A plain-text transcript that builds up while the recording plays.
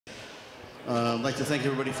I'd like to thank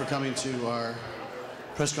everybody for coming to our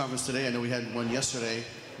press conference today. I know we had one yesterday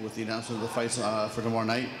with the announcement of the fights for tomorrow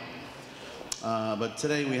night. But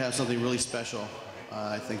today we have something really special.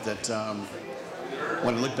 I think that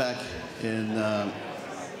when I look back in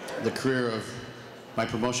the career of my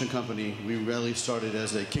promotion company, we really started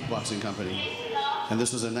as a kickboxing company. And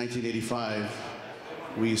this was in 1985.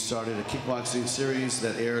 We started a kickboxing series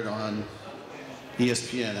that aired on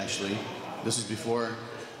ESPN, actually. This was before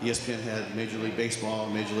ESPN had Major League Baseball,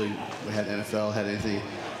 we had NFL, had anything.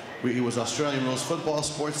 It was Australian Rules Football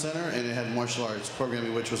Sports Center, and it had martial arts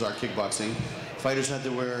programming, which was our kickboxing. Fighters had to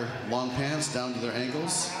wear long pants down to their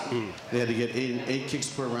ankles. They had to get eight kicks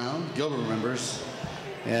per round. Gilbert remembers.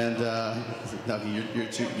 And no, you're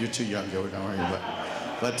too young, Gilbert, don't worry.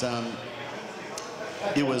 But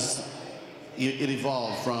it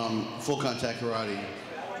evolved from full contact karate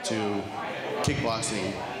to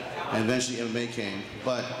kickboxing, and eventually MMA came.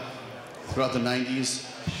 But throughout the 90s,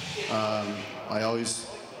 I always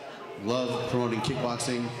loved promoting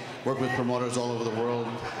kickboxing, worked with promoters all over the world,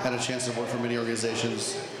 had a chance to work for many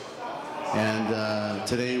organizations. And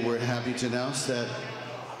today we're happy to announce that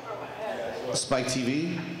Spike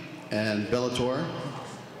TV and Bellator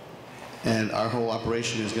and our whole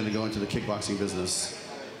operation is going to go into the kickboxing business.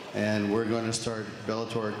 And we're going to start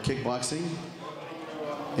Bellator Kickboxing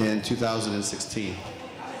in 2016.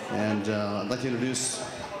 And I'd like to introduce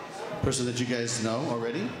a person that you guys know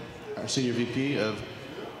already, our Senior VP of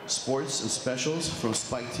Sports and Specials from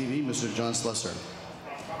Spike TV, Mr. John Slusser.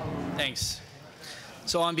 Thanks.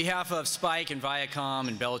 So on behalf of Spike and Viacom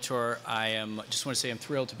and Bellator, just want to say I'm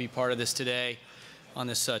thrilled to be part of this today on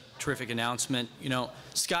this terrific announcement. You know,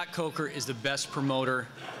 Scott Coker is the best promoter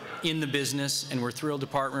in the business, and we're thrilled to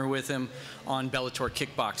partner with him on Bellator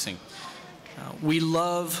Kickboxing. We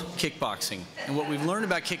love kickboxing, and what we've learned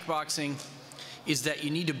about kickboxing is that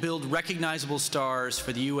you need to build recognizable stars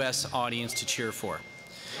for the U.S. audience to cheer for.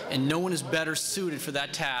 And no one is better suited for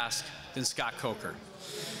that task than Scott Coker.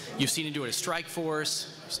 You've seen him do it at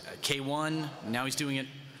Strikeforce, K1, now he's doing it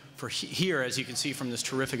for here, as you can see from this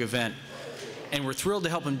terrific event. And we're thrilled to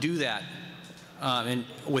help him do that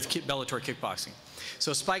with Bellator Kickboxing.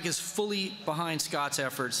 So Spike is fully behind Scott's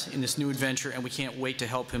efforts in this new adventure, and we can't wait to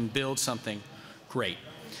help him build something great.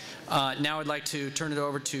 Now I'd like to turn it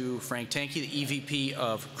over to Frank Tanke, the EVP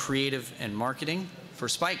of Creative and Marketing for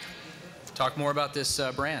Spike. Talk more about this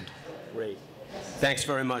brand. Great. Thanks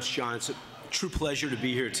very much, John. It's a true pleasure to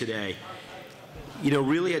be here today. You know,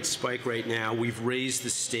 really at Spike right now, we've raised the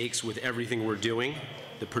stakes with everything we're doing,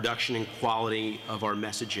 the production and quality of our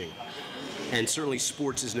messaging. And certainly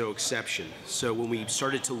sports is no exception. So when we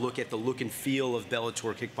started to look at the look and feel of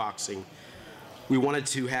Bellator Kickboxing, we wanted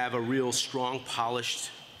to have a real strong,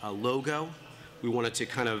 polished logo. We wanted to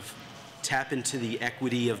kind of tap into the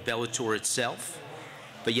equity of Bellator itself,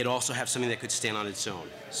 but yet also have something that could stand on its own.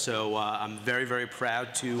 So I'm very, very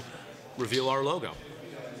proud to reveal our logo.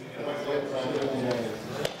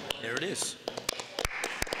 There it is.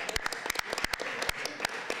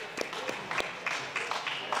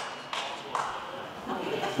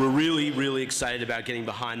 We're really, really excited about getting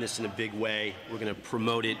behind this in a big way. We're going to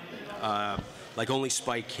promote it like only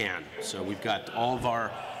Spike can. So we've got all of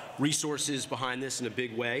our resources behind this in a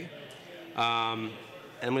big way. And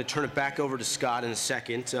I'm going to turn it back over to Scott in a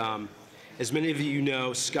second. As many of you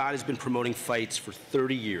know, Scott has been promoting fights for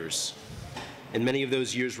 30 years. And many of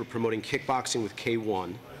those years were promoting kickboxing with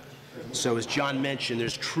K1. So as John mentioned,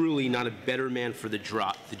 there's truly not a better man for the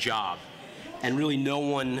job. And really no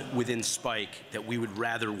one within Spike that we would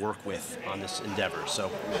rather work with on this endeavor.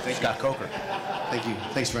 So, Scott Coker. Thank you.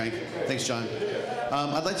 Thanks, Frank. Thanks, John.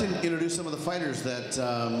 I'd like to introduce some of the fighters that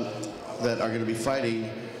are going to be fighting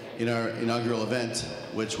in our inaugural event,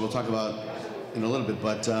 which we'll talk about in a little bit.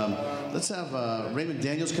 But let's have Raymond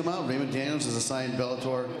Daniels come out. Raymond Daniels is a signed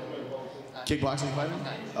Bellator kickboxing fighter.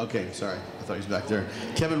 Okay, sorry. I thought he was back there.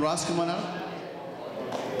 Kevin Ross, come on out.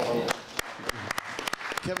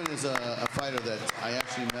 Kevin is a fighter that I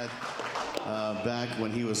actually met back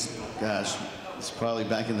when he was, gosh, it's probably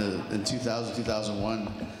back in 2000,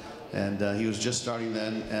 2001. And he was just starting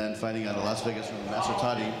then and fighting out of Las Vegas from Master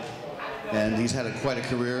Toddy. And he's had quite a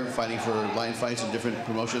career fighting for lion fights in different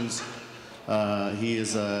promotions. He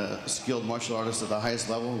is a skilled martial artist at the highest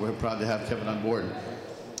level. We're proud to have Kevin on board.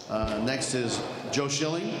 Next is Joe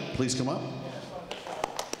Schilling. Please come up.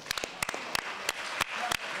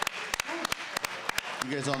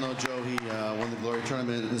 You guys all know Joe. He won the Glory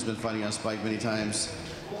Tournament and has been fighting on Spike many times.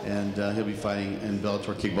 And he'll be fighting in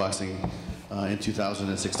Bellator Kickboxing in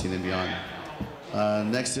 2016 and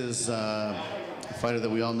beyond. Next is a fighter that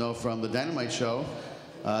we all know from the Dynamite show,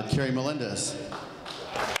 Kerry Melendez.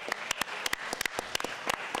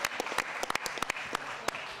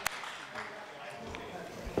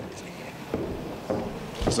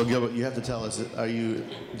 So Gilbert, you have to tell us, do you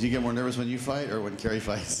get more nervous when you fight or when Kerry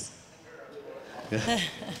fights?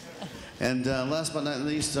 And last but not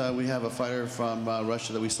least, we have a fighter from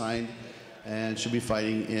Russia that we signed and should be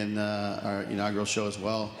fighting in our inaugural show as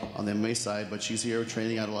well on the MMA side, but she's here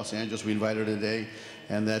training out of Los Angeles. We invited her today,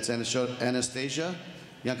 and that's Anastasia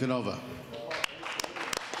Yankonova.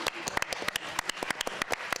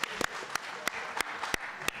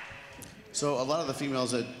 So a lot of the females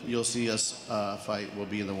that you'll see us fight will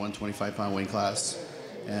be in the 125-pound weight class,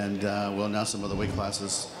 and we'll announce some of the weight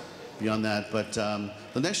classes beyond that. But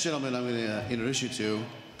the next gentleman I'm going to introduce you to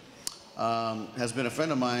has been a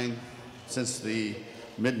friend of mine since the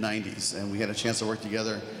mid-90s, and we had a chance to work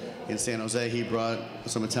together in San Jose. He brought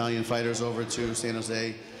some Italian fighters over to San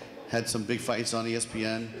Jose, had some big fights on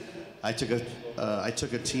ESPN. I took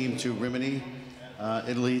a team to Rimini,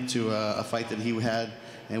 Italy, to a fight that he had.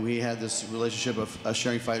 And we had this relationship of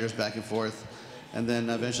sharing fighters back and forth. And then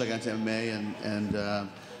eventually I got into MMA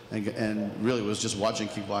and really was just watching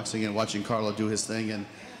kickboxing and watching Carlo do his thing. And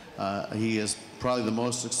he is probably the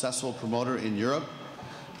most successful promoter in Europe.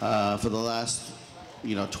 For the last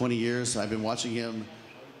 20 years, I've been watching him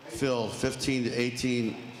fill 15 to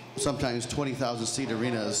 18, sometimes 20,000 seat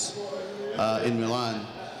arenas in Milan.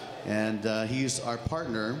 And he's our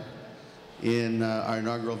partner in our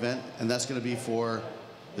inaugural event. And that's going to be for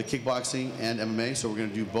the kickboxing and MMA, so we're going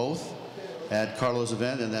to do both at Carlo's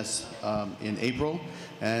event, and that's in April.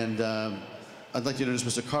 And I'd like to introduce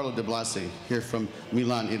Mr. Carlo De Blasi, here from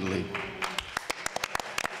Milan, Italy.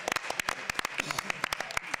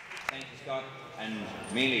 Thank you, Scott, and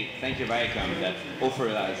mainly thank you, Viacom, that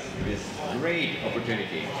offered us this great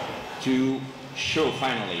opportunity to show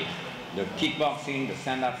finally the kickboxing, the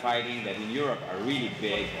stand-up fighting that in Europe are really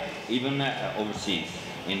big, even overseas.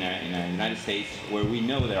 In the United States, where we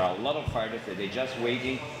know there are a lot of fighters that they're just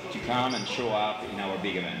waiting to come and show up in our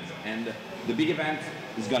big events. And the big event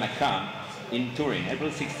is going to come in Turin,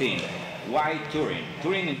 April 16th. Why Turin?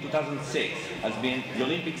 Turin in 2006 has been the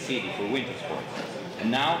Olympic city for winter sports.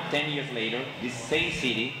 And now, 10 years later, this same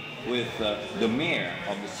city, with the mayor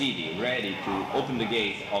of the city ready to open the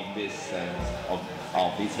gates of this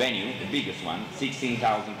venue, the biggest one,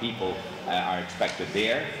 16,000 people are expected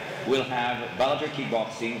there. We'll have Bellator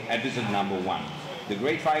Kickboxing episode #1. The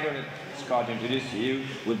great fighter that Scott introduced to you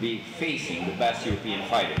will be facing the best European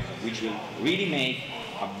fighters, which will really make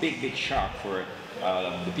a big shock for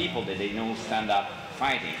the people that they know stand up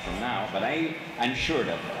fighting from now. But I'm sure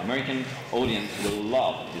that the American audience will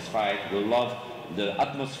love this fight, will love the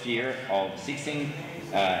atmosphere of 16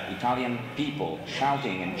 Italian people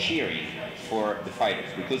shouting and cheering for the fighters,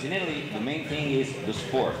 because in Italy the main thing is the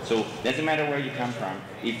sport. So doesn't matter where you come from,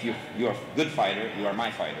 if you're a good fighter, you are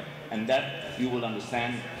my fighter, and that you will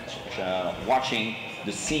understand watching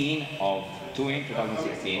the scene of Turin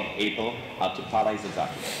 2016 April at the Palais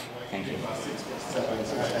Zazzaki. Thank you.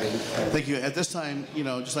 Thank you. At this time,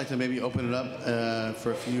 just like to maybe open it up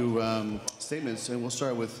for a few statements, and we'll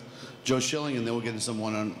start with Joe Schilling, and then we'll get into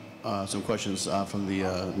some questions from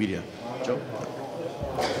the media. Joe.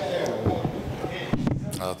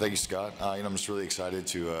 Thank you, Scott. I'm just really excited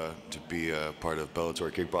to be a part of Bellator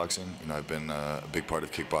Kickboxing. I've been a big part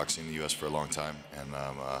of kickboxing in the U.S. for a long time, and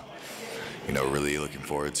I'm really looking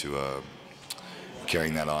forward to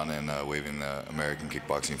carrying that on and waving the American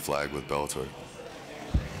kickboxing flag with Bellator.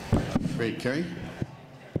 Great, Kerry.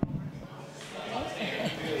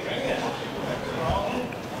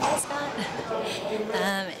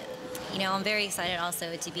 I'm very excited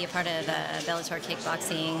also to be a part of Bellator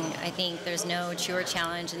Kickboxing. I think there's no truer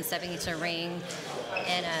challenge in stepping into a ring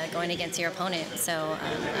and going against your opponent. So,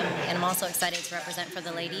 and I'm also excited to represent for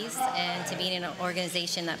the ladies and to be in an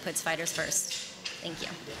organization that puts fighters first. Thank you.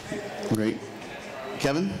 Great.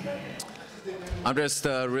 Kevin? I'm just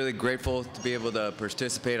really grateful to be able to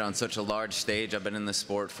participate on such a large stage. I've been in the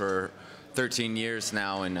sport for 13 years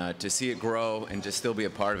now, and to see it grow and to still be a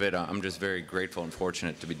part of it, I'm just very grateful and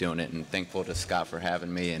fortunate to be doing it, and thankful to Scott for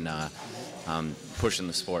having me and pushing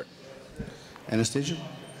the sport. Anastasia?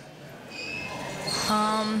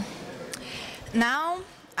 Now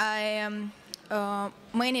I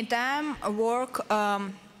many time work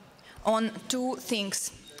on two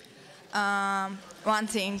things. One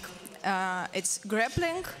thing, it's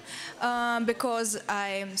grappling, because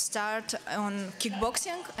I start on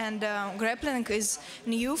kickboxing, and grappling is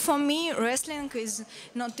new for me. Wrestling is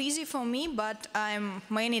not easy for me, but I'm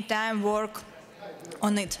many time work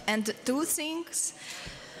on it. And two things,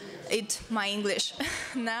 it's my English.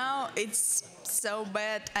 Now it's so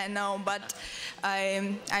bad, I know, but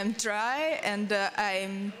I'm try, and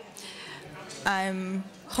I'm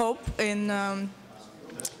hope in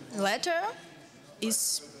later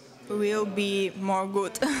will be more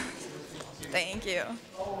good. Thank you.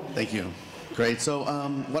 Thank you. Great. So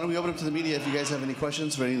why don't we open up to the media if you guys have any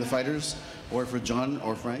questions for any of the fighters, or for John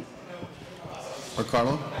or Frank or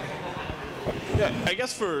Carlo? Yeah, I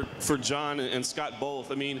guess for John and Scott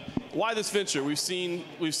both. I mean, why this venture? We've seen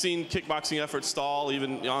kickboxing efforts stall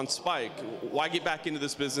even on Spike. Why get back into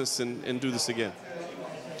this business and do this again?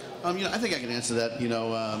 I think I can answer that.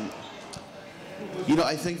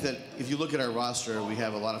 I think that if you look at our roster, we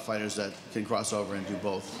have a lot of fighters that can cross over and do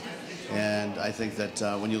both. And I think that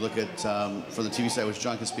when you look at, from the TV side, which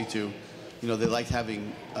John can speak to, they like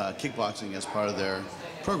having kickboxing as part of their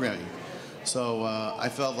programming. So I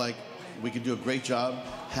felt like we could do a great job,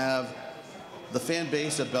 have the fan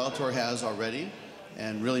base that Bellator has already,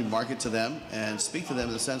 and really market to them and speak to them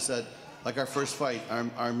in the sense that, like our first fight,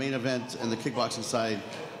 our main event in the kickboxing side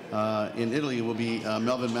in Italy will be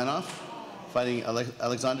Melvin Guillard fighting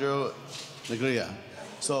Alexandro Negria.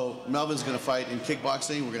 So Melvin's going to fight in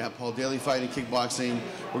kickboxing. We're going to have Paul Daley fight in kickboxing.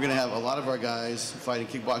 We're going to have a lot of our guys fight in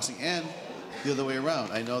kickboxing, and the other way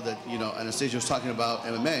around. I know that, Anastasia was talking about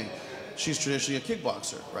MMA. She's traditionally a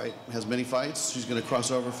kickboxer, right? Has many fights. She's going to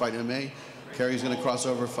cross over, fight MMA. Carrie's going to cross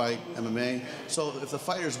over, fight MMA. So if the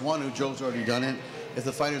fighters want to, Joe's already done it. If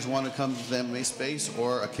the fighters want to come to the MMA space,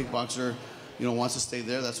 or a kickboxer, wants to stay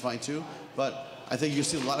there, that's fine too. But I think you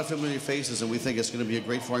see a lot of familiar faces, and we think it's going to be a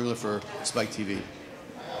great formula for Spike TV.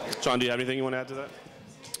 John, do you have anything you want to add to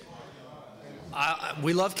that?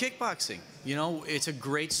 We love kickboxing. It's a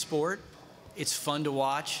great sport. It's fun to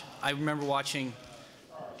watch. I remember watching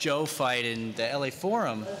Joe fight in the LA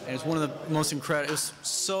Forum, and it was one of the most incredible. It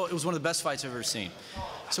was one of the best fights I've ever seen.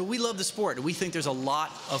 So we love the sport. We think there's a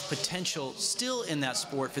lot of potential still in that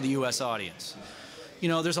sport for the U.S. audience.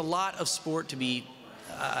 There's a lot of sport to be,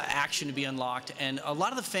 action to be unlocked, and a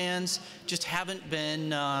lot of the fans just haven't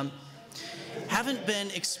been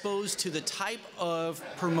exposed to the type of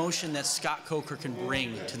promotion that Scott Coker can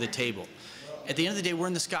bring to the table. At the end of the day, we're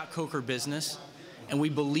in the Scott Coker business, and we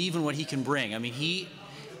believe in what he can bring. I mean,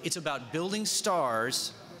 it's about building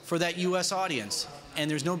stars for that U.S. audience, and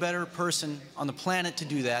there's no better person on the planet to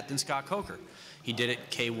do that than Scott Coker. He did it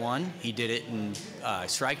K1, he did it in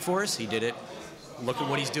Strikeforce, he did it. Look at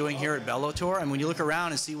what he's doing here at Bellator, and when you look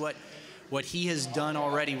around and see what he has done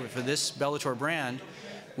already for this Bellator brand,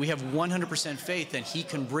 we have 100% faith that he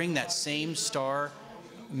can bring that same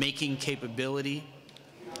star-making capability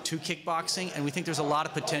to kickboxing, and we think there's a lot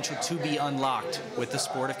of potential to be unlocked with the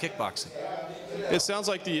sport of kickboxing. It sounds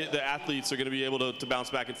like the athletes are going to be able to bounce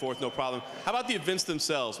back and forth, no problem. How about the events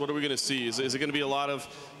themselves? What are we going to see? Is it going to be a lot of,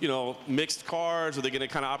 mixed cards? Are they going to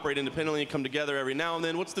kind of operate independently and come together every now and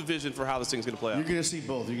then? What's the vision for how this thing's going to play out? You're going to see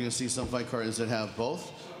both. You're going to see some fight cards that have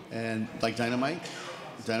both, and like Dynamite.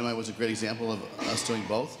 Dynamite was a great example of us doing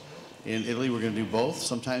both. In Italy, we're going to do both.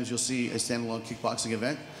 Sometimes you'll see a standalone kickboxing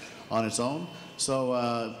event on its own.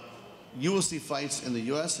 So you will see fights in the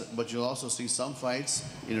U.S., but you'll also see some fights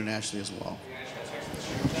internationally as well.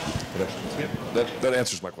 That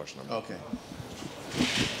answers my question. Okay.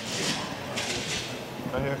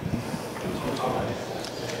 Right here.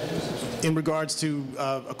 In regards to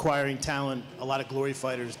acquiring talent, a lot of Glory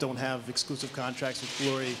fighters don't have exclusive contracts with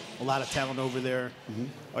Glory. A lot of talent over there.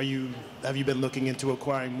 Mm-hmm. Have you been looking into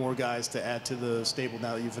acquiring more guys to add to the stable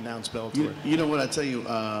now that you've announced Bellator? You know what, I tell you,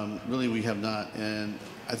 really we have not, and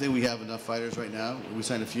I think we have enough fighters right now. We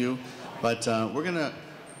signed a few, but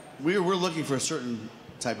we're looking for a certain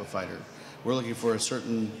type of fighter. We're looking for a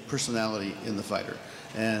certain personality in the fighter,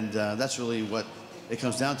 and that's really what it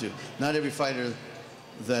comes down to. Not every fighter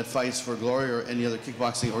that fights for Glory or any other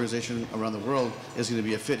kickboxing organization around the world is going to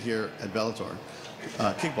be a fit here at Bellator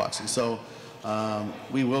Kickboxing. So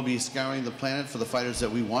we will be scouring the planet for the fighters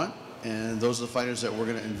that we want, and those are the fighters that we're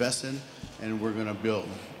going to invest in and we're going to build,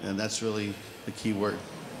 and that's really the key word.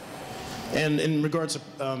 And in regards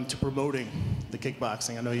to promoting the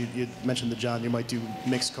kickboxing, I know you mentioned to John you might do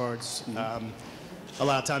mixed cards. A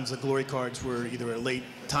lot of times the Glory cards were either a late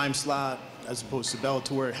time slot as opposed to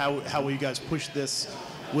Bellator. How will you guys push this?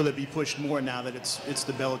 Will it be pushed more now that it's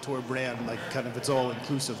the Bellator brand, like kind of it's all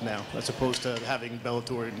inclusive now, as opposed to having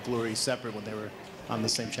Bellator and Glory separate when they were on the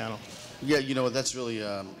same channel? Yeah, you know what, that's really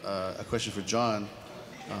a question for John.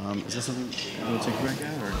 Is that something you want to take a crack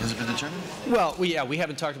at, or has it been determined? Well, we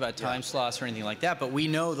haven't talked about time slots or anything like that, but we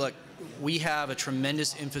know that we have a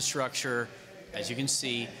tremendous infrastructure, as you can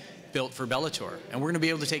see, built for Bellator, and we're going to be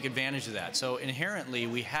able to take advantage of that. So inherently,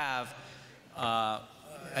 we have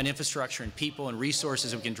an infrastructure and people and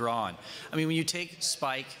resources that we can draw on. I mean, when you take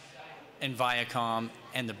Spike and Viacom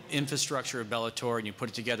and the infrastructure of Bellator and you put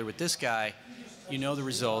it together with this guy, you know the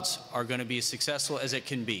results are going to be as successful as it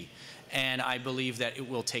can be. and I believe that it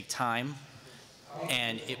will take time,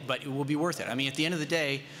 but it will be worth it. I mean, at the end of the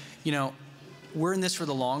day, you know, we're in this for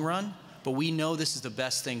the long run, but we know this is the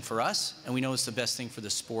best thing for us, and we know it's the best thing for the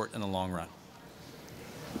sport in the long run.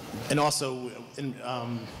 And also,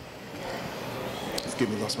 forgive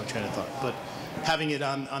me, lost my train of thought, but having it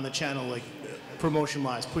on the channel, like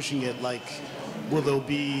promotion-wise, pushing it, like, will there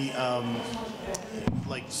be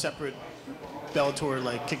like separate Bellator,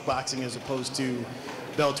 like kickboxing, as opposed to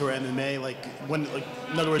Bellator MMA? Like, when, like,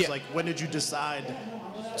 in other words, like, when did you decide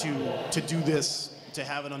to do this, to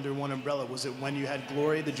have it under one umbrella? Was it when you had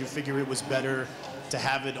Glory? Did you figure it was better to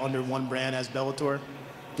have it under one brand as Bellator?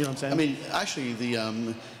 You know what I'm saying? I mean, actually,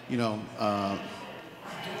 you know,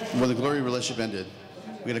 when the Glory relationship ended,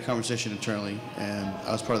 we had a conversation internally, and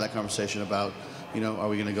I was part of that conversation about, you know, are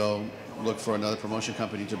we going to go look for another promotion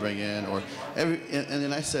company to bring in, or and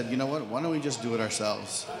then I said, you know what, why don't we just do it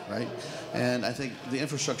ourselves, right? And I think the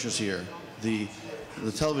infrastructure's here, the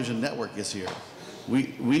television network is here.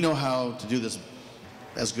 We know how to do this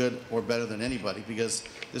as good or better than anybody, because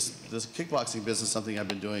this kickboxing business is something I've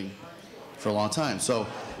been doing for a long time. So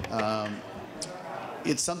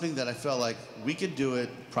it's something that I felt like we could do it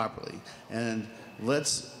properly, and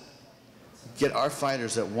let's get our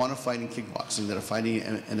fighters that want to fight in kickboxing, that are fighting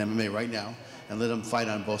in MMA right now, and let them fight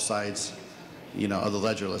on both sides, you know, of the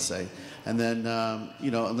ledger, let's say. And then,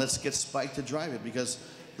 you know, and let's get Spike to drive it, because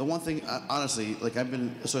the one thing, honestly, like, I've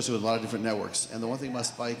been associated with a lot of different networks, and the one thing about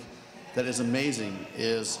Spike that is amazing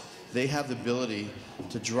is they have the ability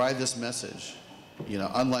to drive this message, you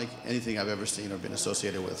know, unlike anything I've ever seen or been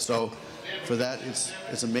associated with. So for that,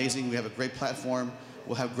 it's amazing. We have a great platform.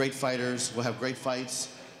 We'll have great fighters. We'll have great fights.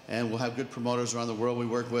 And we'll have good promoters around the world we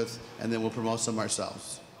work with, and then we'll promote some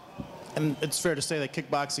ourselves. And it's fair to say that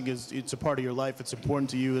kickboxing it's a part of your life. It's important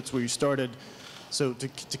to you. It's where you started. So to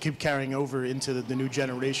keep carrying over into the new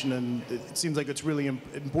generation, and it seems like it's really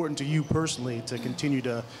important to you personally to continue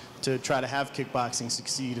to try to have kickboxing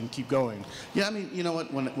succeed and keep going. Yeah, I mean, you know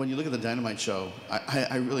what? When you look at the Dynamite show,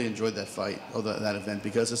 I really enjoyed that fight, or that event,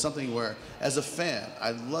 because it's something where, as a fan,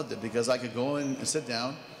 I loved it, because I could go in and sit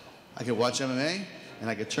down, I could watch MMA, and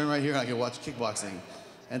I could turn right here and I could watch kickboxing.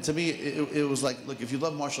 And to me, it was like, look, if you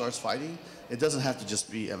love martial arts fighting, it doesn't have to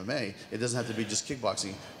just be MMA. It doesn't have to be just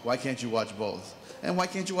kickboxing. Why can't you watch both? And why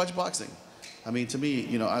can't you watch boxing? I mean, to me,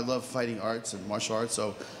 you know, I love fighting arts and martial arts,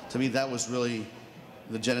 so to me that was really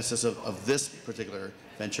the genesis of this particular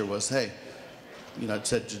venture was, hey, you know, I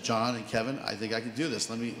said to John and Kevin, I think I can do this.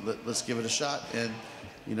 Let's give it a shot. And,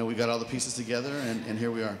 you know, we got all the pieces together, and here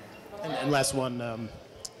we are. And last one,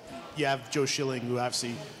 you have Joe Schilling, who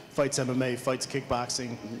obviously fights MMA, fights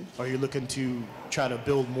kickboxing. Are you looking to try to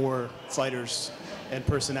build more fighters and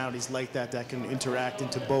personalities like that can interact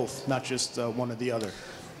into both, not just one or the other?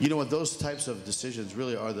 You know what, those types of decisions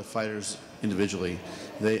really are the fighters individually.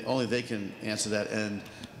 Only they can answer that. And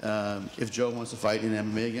if Joe wants to fight in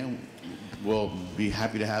MMA again, we'll be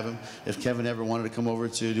happy to have him. If Kevin ever wanted to come over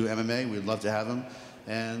to do MMA, we'd love to have him.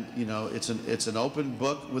 And, you know, it's an open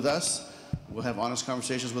book with us. We'll have honest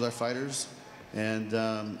conversations with our fighters, and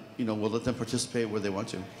you know, we'll let them participate where they want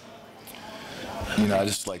to. You know, I'd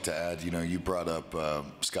just like to add, you know, you brought up,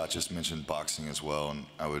 Scott just mentioned boxing as well, and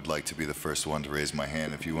I would like to be the first one to raise my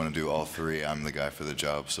hand. If you want to do all three, I'm the guy for the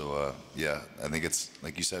job. So, yeah, I think it's,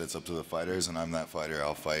 like you said, it's up to the fighters, and I'm that fighter.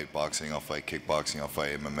 I'll fight boxing, I'll fight kickboxing, I'll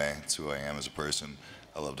fight MMA. It's who I am as a person.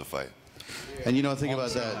 I love to fight. And, you know, think about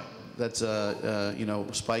that. That's, you know,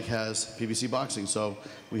 Spike has PBC Boxing, so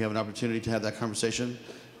we have an opportunity to have that conversation.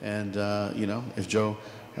 And, you know, if Joe,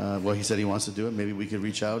 well, he said he wants to do it, maybe we could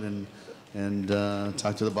reach out and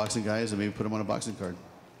talk to the boxing guys and maybe put him on a boxing card.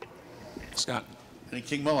 Scott. And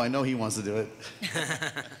King Mo, I know he wants to do it.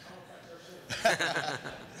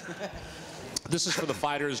 This is for the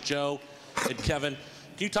fighters, Joe and Kevin.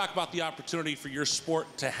 Can you talk about the opportunity for your sport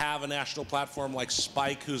to have a national platform like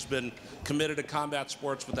Spike, who's been committed to combat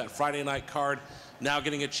sports with that Friday night card, now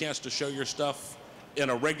getting a chance to show your stuff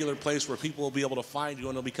in a regular place where people will be able to find you,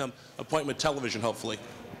 and it'll become appointment television, hopefully?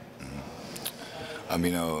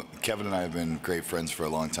 You know, Kevin and I have been great friends for a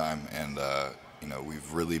long time, and you know,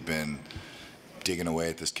 we've really been digging away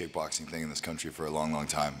at this kickboxing thing in this country for a long, long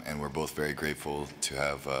time, and we're both very grateful to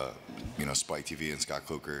have you know, Spike TV and Scott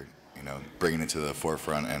Coker, you know, bringing it to the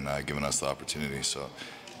forefront and giving us the opportunity. So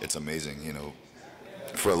it's amazing. You know,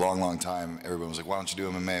 for a long, long time, everyone was like, why don't you do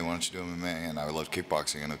MMA? Why don't you do MMA? And I love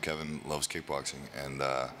kickboxing. I know Kevin loves kickboxing. And,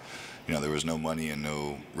 you know, there was no money and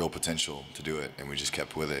no real potential to do it. And we just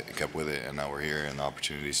kept with it and kept with it. And now we're here, and the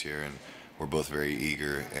opportunity's here. And we're both very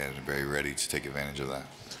eager and very ready to take advantage of that.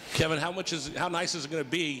 Kevin, how nice is it going to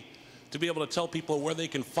be to be able to tell people where they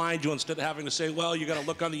can find you instead of having to say, well, you got to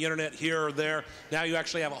look on the internet here or there. Now you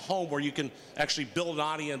actually have a home where you can actually build an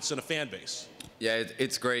audience and a fan base. Yeah,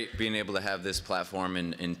 it's great being able to have this platform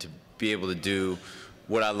and to be able to do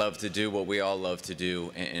what I love to do, what we all love to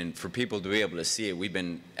do, and for people to be able to see it. We've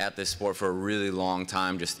been at this sport for a really long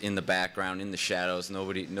time, just in the background, in the shadows.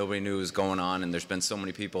 Nobody knew what was going on, and there's been so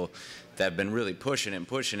many people that have been really pushing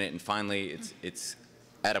it, and finally it's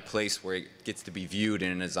at a place where it gets to be viewed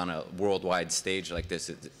and is on a worldwide stage like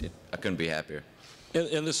this. I couldn't be happier.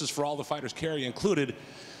 And this is for all the fighters, Kerry included.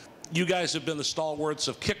 You guys have been the stalwarts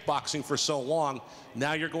of kickboxing for so long.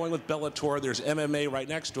 Now you're going with Bellator. There's MMA right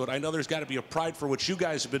next to it. I know there's got to be a pride for what you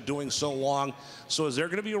guys have been doing so long. So is there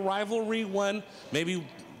going to be a rivalry when maybe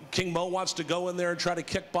King Mo wants to go in there and try to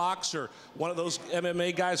kickbox, or one of those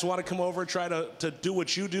MMA guys want to come over and try to do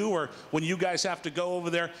what you do, or when you guys have to go over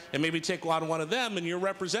there and maybe take on one of them and you're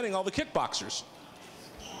representing all the kickboxers?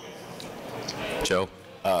 Joe?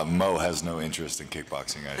 Mo has no interest in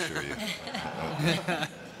kickboxing, I assure you.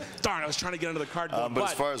 Darn, I was trying to get into the card. But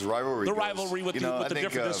as far as rivalry the goes, rivalry with the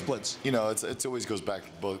different disciplines. You know, it always goes back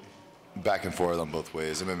and forth on both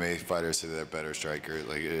ways. MMA fighters say they're better striker.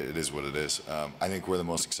 Like, it is what it is. I think we're the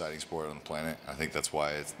most exciting sport on the planet. I think that's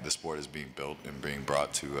why the sport is being built and being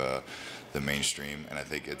brought to the mainstream. And I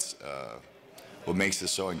think it's what makes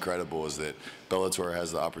this so incredible is that Bellator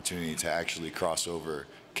has the opportunity to actually cross over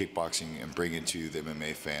kickboxing and bring it to the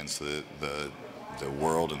MMA fans, so that the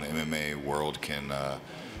world and the MMA world can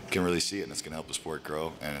really see it, and it's going to help the sport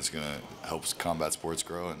grow, and it's going to help combat sports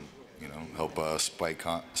grow, and help Spike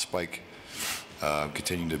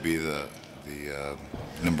continue to be the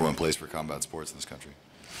 #1 place for combat sports in this country.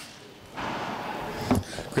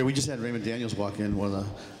 Great. We just had Raymond Daniels walk in, one of the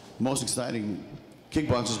most exciting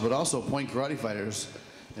kickboxers, but also point karate fighters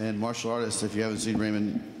and martial artists. If you haven't seen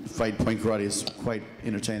Raymond fight point karate, it's quite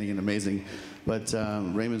entertaining and amazing. But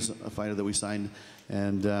Raymond's a fighter that we signed,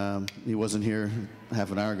 and he wasn't here half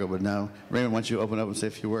an hour ago, but now, Raymond, why don't you open up and say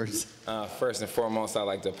a few words? First and foremost, I'd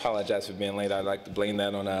like to apologize for being late. I'd like to blame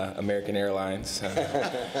that on American Airlines.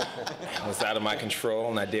 It was out of my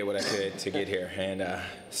control, and I did what I could to get here, and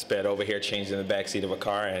sped over here, changed in the backseat of a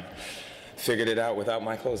car, and figured it out without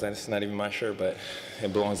my clothes. It's not even my shirt, but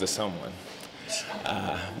it belongs to someone.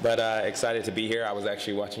 But excited to be here. I was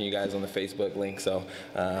actually watching you guys on the Facebook link, so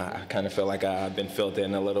I kind of feel like I've been filled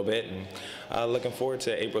in a little bit, and looking forward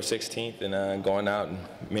to April 16th and going out. And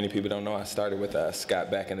many people don't know I started with Scott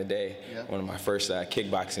back in the day, one of my first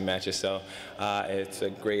kickboxing matches. So it's a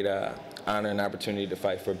great honor and opportunity to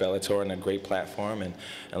fight for Bellator and a great platform, and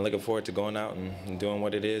looking forward to going out and doing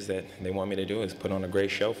what it is that they want me to do, is put on a great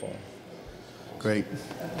show for them. Great.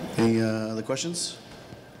 Any other questions?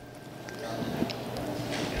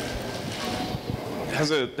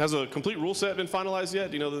 Has a complete rule set been finalized yet?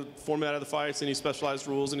 Do you know the format of the fights? Any specialized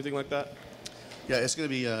rules, anything like that? Yeah, it's going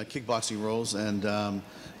to be kickboxing rules, and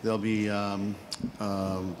there'll be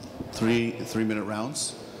 3-minute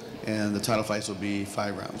rounds, and the title fights will be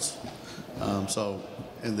 5 rounds. And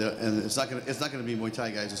it's not going to be Muay Thai,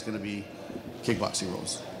 guys. It's going to be kickboxing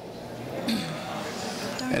rules.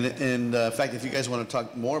 And in fact, if you guys want to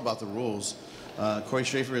talk more about the rules, Corey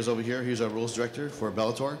Schaefer is over here. He's our rules director for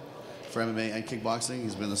Bellator, for MMA and kickboxing.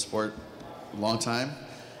 He's been in the sport a long time,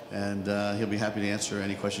 and he'll be happy to answer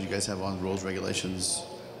any questions you guys have on rules, regulations,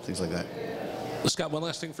 things like that. Scott, one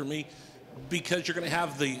last thing for me. Because you're going to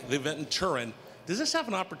have the event in Turin, does this have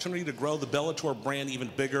an opportunity to grow the Bellator brand even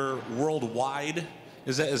bigger worldwide?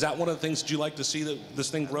 Is that one of the things that you like to see, that this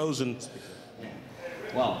thing grows? And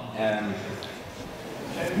well,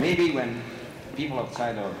 maybe when people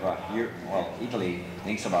outside of Italy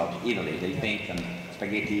thinks about Italy, they think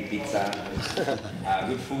spaghetti, pizza,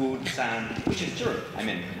 good food, sand, which is true. I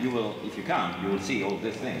mean, you will, if you come, you will see all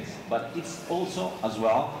these things. But it's also, as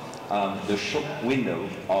well, the shop window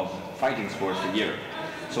of fighting sports for Europe.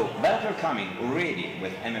 So Bellator coming already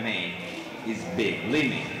with MMA is big. Believe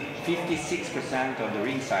me, 56% of the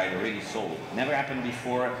ringside already sold. Never happened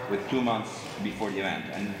before with 2 months before the event,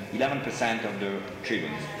 and 11% of the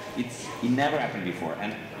tribunes. It never happened before.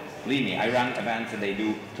 And believe me, I run events and they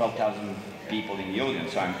do 12,000 people in the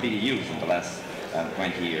audience, so I'm pretty used in the last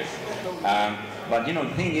 20 years. But you know,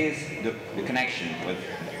 the thing is, the connection with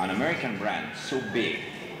an American brand so big,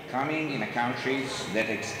 coming in a countries that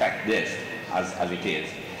expect this as it is.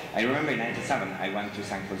 I remember in '97, I went to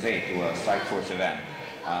San Jose to a Strike Force event.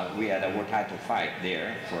 We had a world title fight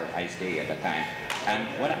there for Ice Day at that time. And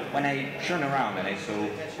when I turned around and I saw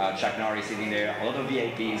Chuck Norris sitting there, a lot of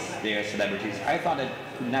VIPs there, celebrities, I thought it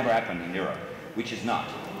could never happen in Europe, which is not.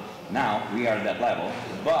 Now we are at that level,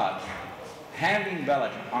 but having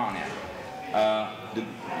Bellator on it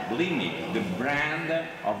Believe me, the brand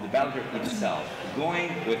of the Bellator itself, going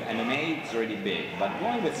with MMA is already big, but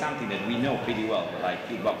going with something that we know pretty well, like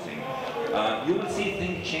kickboxing, you will see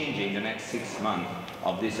things changing in the next 6 months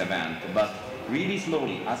of this event, but really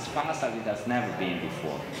slowly, as fast as it has never been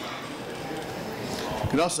before.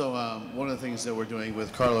 And also, one of the things that we're doing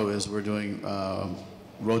with Carlo is we're doing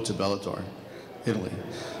Road to Bellator, Italy.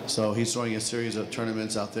 So he's throwing a series of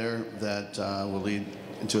tournaments out there that will lead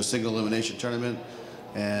into a single elimination tournament,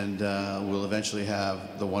 and we'll eventually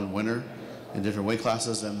have the one winner in different weight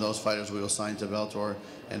classes, and those fighters we will sign to Bellator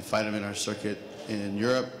and fight them in our circuit in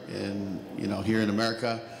Europe, in here in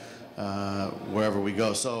America, wherever we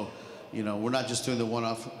go. So, we're not just doing the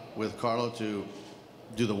one-off with Carlo to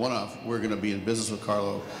do the one-off. We're going to be in business with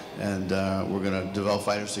Carlo, and we're going to develop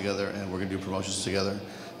fighters together, and we're going to do promotions together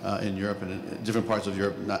in Europe and in different parts of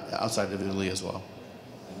Europe, not outside of Italy as well.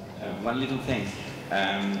 One little thing.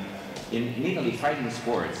 In Italy, fighting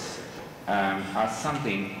sports are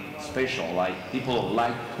something special. Like people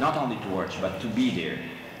like not only to watch but to be there.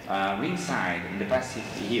 Ringside, in the past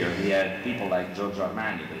year, we had people like Giorgio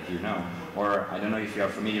Armani, that you know, or I don't know if you are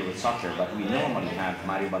familiar with soccer, but we normally have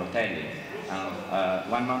Mario Balotelli.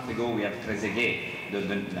 1 month ago, we have Trezeguet,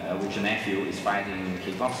 which a nephew is fighting in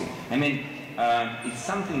kickboxing. I mean, it's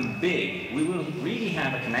something big. We will really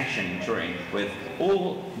have a connection in touring with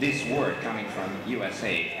all this work coming from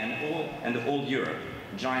USA and all Europe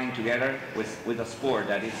joining together with a sport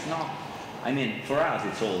that is not, I mean, for us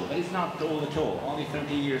it's old, but it's not old at all. Only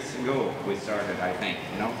 30 years ago we started, I think,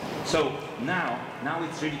 So now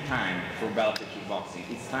it's really time for Bellator Kickboxing.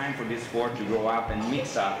 It's time for this sport to grow up and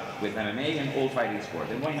mix up with MMA and all fighting sport.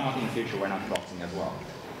 And why not in the future, why not boxing as well?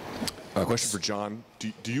 A question for John.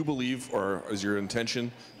 Do you believe, or is your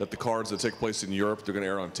intention, that the cards that take place in Europe, they're going to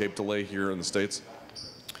air on tape delay here in the States?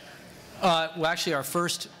 Well, actually, our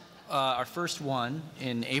first one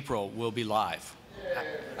in April will be live.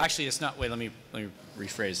 Actually, it's not. Wait, let me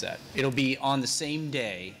rephrase that. It'll be on the same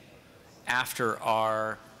day after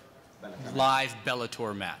our live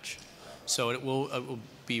Bellator match. So it will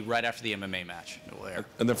be right after the MMA match. It will air.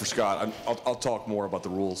 And then for Scott, I'll talk more about the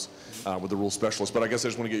rules with the rule specialist, but I guess I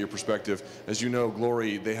just want to get your perspective. As you know,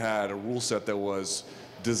 Glory, they had a rule set that was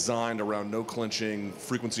designed around no clinching,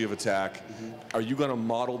 frequency of attack. Mm-hmm. Are you going to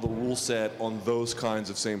model the rule set on those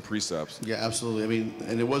kinds of same precepts? Yeah, absolutely. I mean,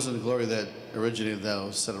 and it wasn't Glory that originated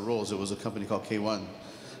those set of rules. It was a company called K1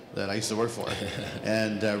 that I used to work for.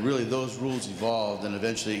 And really those rules evolved, and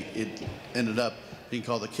eventually it ended up being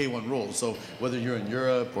called the K1 rules. So whether you're in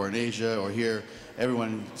Europe or in Asia or here,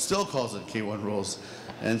 everyone still calls it K1 rules.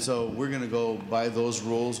 And so we're going to go by those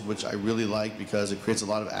rules, which I really like because it creates a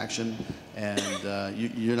lot of action, and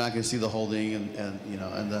you're not going to see the holding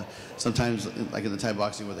and sometimes like in the Thai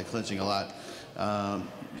boxing where they're clinching a lot.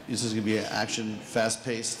 This is going to be an action,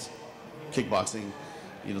 fast-paced kickboxing,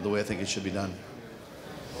 the way I think it should be done.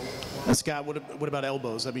 And Scott, what about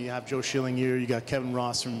elbows? I mean, you have Joe Schilling here, you got Kevin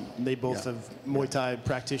Ross, they both have Muay Thai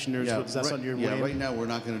practitioners. Yeah, Is that something you're weighing? Right now we're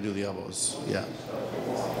not going to do the elbows. Yeah.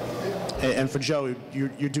 And for Joe,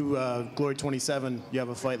 you do Glory 27. You have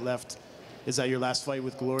a fight left. Is that your last fight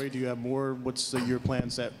with Glory? Do you have more? What's your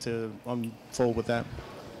plans to unfold with that?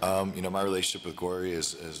 My relationship with Glory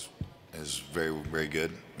is very, very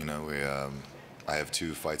good. I have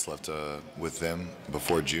 2 fights left with them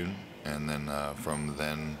before June, and then from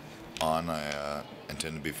then on, I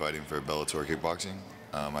intend to be fighting for Bellator Kickboxing.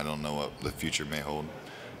 I don't know what the future may hold,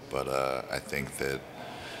 but I think that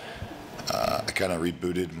I kind of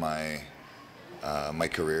rebooted my my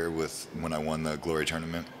career when I won the Glory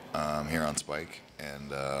tournament here on Spike,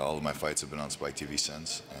 and all of my fights have been on Spike TV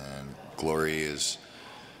since. And Glory has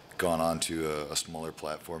gone on to a smaller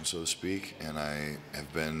platform, so to speak, and I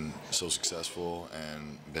have been so successful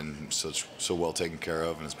and been so well taken care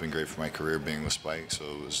of, and it's been great for my career being with Spike. So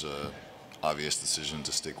it was an obvious decision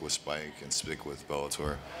to stick with Spike and stick with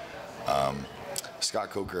Bellator.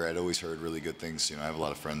 Scott Coker, I'd always heard really good things. I have a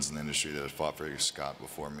lot of friends in the industry that have fought for Scott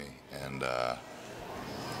before me, and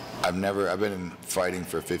I've been fighting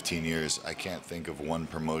for 15 years. I can't think of one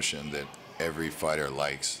promotion that every fighter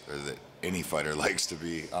likes, or that any fighter likes, to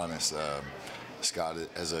be honest. Scott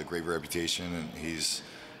has a great reputation, and it's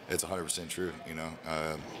 100% true.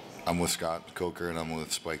 I'm with Scott Coker, and I'm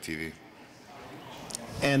with Spike TV.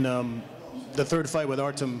 And the third fight with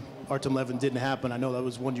Artem Levin didn't happen. I know that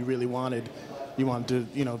was one you really wanted. You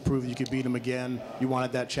wanted to, prove you could beat him again. You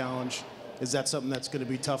wanted that challenge. Is that something that's going to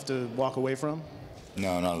be tough to walk away from?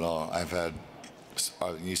 No, not at all. I've had,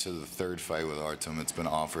 you said the third fight with Artem, it's been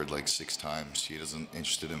offered like 6 times. He isn't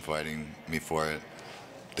interested in fighting me for it.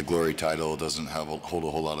 The Glory title doesn't hold a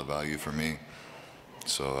whole lot of value for me.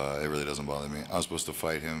 So it really doesn't bother me. I was supposed to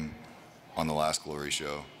fight him on the last Glory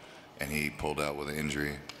show, and he pulled out with an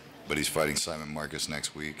injury. But he's fighting Simon Marcus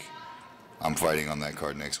next week. I'm fighting on that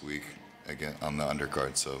card next week, again on the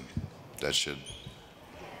undercard. So that should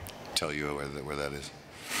tell you where that is.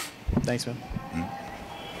 Thanks, man.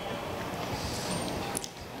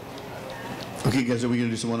 Okay, guys, are we going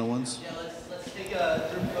to do some one-on-ones? Yeah, let's take a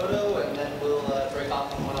group photo and then we'll break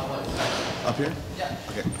off on one-on-one. Up here? Yeah.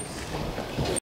 Okay.